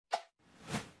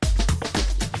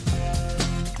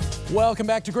Welcome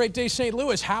back to Great Day St.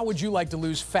 Louis. How would you like to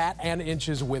lose fat and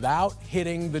inches without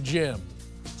hitting the gym?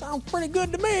 Sounds pretty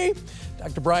good to me.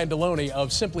 Dr. Bryan Deloney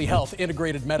of Simply Health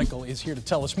Integrated Medical is here to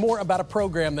tell us more about a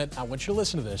program that, I want you to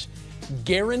listen to this,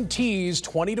 guarantees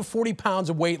 20 to 40 pounds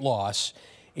of weight loss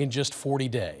in just 40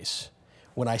 days.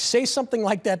 When I say something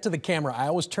like that to the camera, I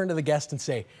always turn to the guest and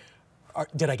say,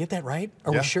 did I get that right?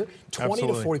 Are we sure? 20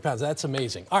 absolutely. to 40 pounds. That's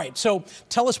amazing. All right, so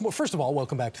tell us more. First of all,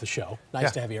 welcome back to the show.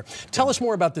 Nice to have you here. Tell us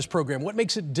more about this program. What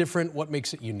makes it different? What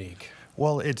makes it unique?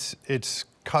 Well, it's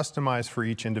customized for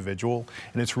each individual,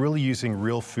 and it's really using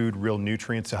real food, real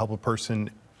nutrients to help a person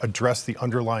address the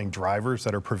underlying drivers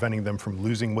that are preventing them from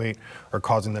losing weight or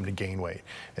causing them to gain weight.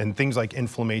 And things like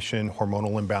inflammation,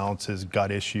 hormonal imbalances, gut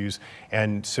issues.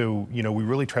 And so, we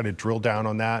really try to drill down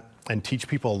on that and teach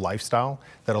people a lifestyle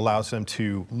that allows them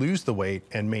to lose the weight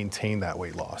and maintain that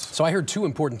weight loss. So I heard two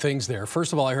important things there.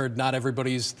 First of all, I heard not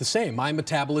everybody's the same. My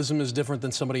metabolism is different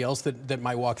than somebody else that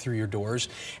might walk through your doors.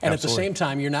 And at the same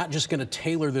time, you're not just going to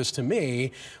tailor this to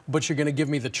me, but you're going to give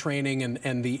me the training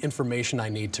and the information I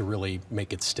need to really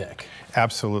make it stick.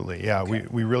 Absolutely, yeah. Okay.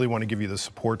 We really want to give you the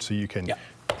support so you can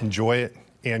enjoy it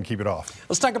and keep it off.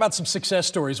 Let's talk about some success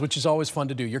stories, which is always fun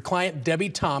to do. Your client, Debbie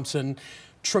Thompson,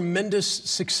 tremendous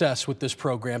success with this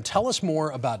program. Tell us more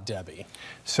about Debbie.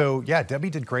 So yeah, Debbie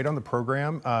did great on the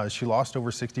program. She lost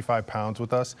over 65 pounds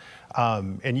with us.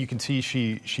 And you can see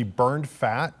she burned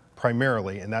fat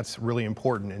primarily, and that's really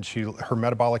important. And her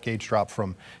metabolic age dropped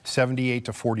from 78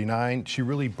 to 49. She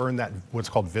really burned that what's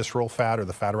called visceral fat, or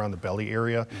the fat around the belly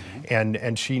area.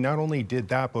 And she not only did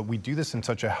that, but we do this in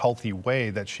such a healthy way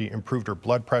that she improved her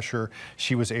blood pressure.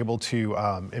 She was able to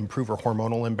improve her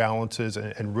hormonal imbalances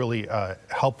and really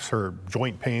helps her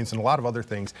joint pains and a lot of other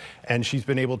things. And she's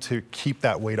been able to keep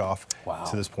that weight off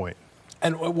to this point.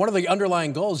 And one of the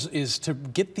underlying goals is to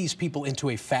get these people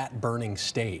into a fat-burning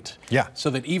state. Yeah.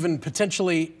 So that even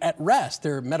potentially at rest,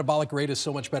 their metabolic rate is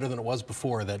so much better than it was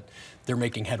before that they're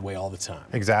making headway all the time.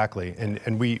 Exactly.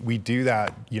 And we do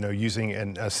that, using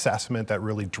an assessment that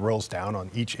really drills down on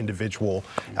each individual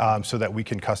so that we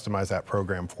can customize that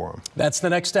program for them. That's the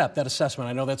next step, that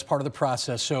assessment. I know that's part of the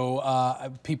process.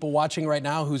 So people watching right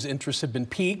now whose interests have been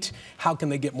piqued, how can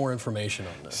they get more information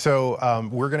on this? So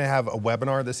we're going to have a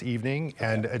webinar this evening.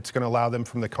 And it's going to allow them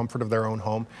from the comfort of their own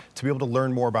home to be able to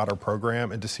learn more about our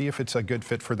program and to see if it's a good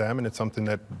fit for them and it's something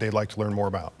that they'd like to learn more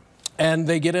about. And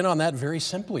they get in on that very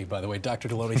simply, by the way. Dr.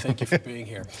 Deloney, thank you for being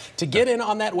here. To get in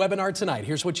on that webinar tonight,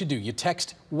 here's what you do. You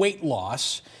text weight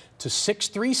loss to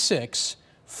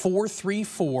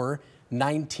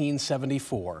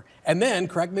 636-434-1974. And then,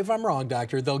 correct me if I'm wrong,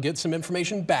 doctor, they'll get some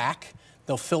information back.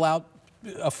 They'll fill out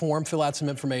a form, fill out some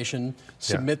information,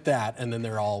 submit that, and then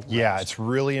they're all registered. Yeah, it's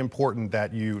really important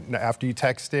that after you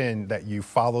text in, that you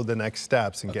follow the next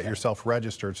steps and get yourself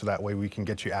registered so that way we can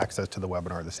get you access to the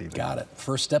webinar this evening. Got it.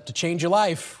 First step to change your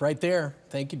life right there.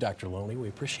 Thank you, Dr. Deloney. We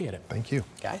appreciate it. Thank you.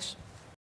 Guys.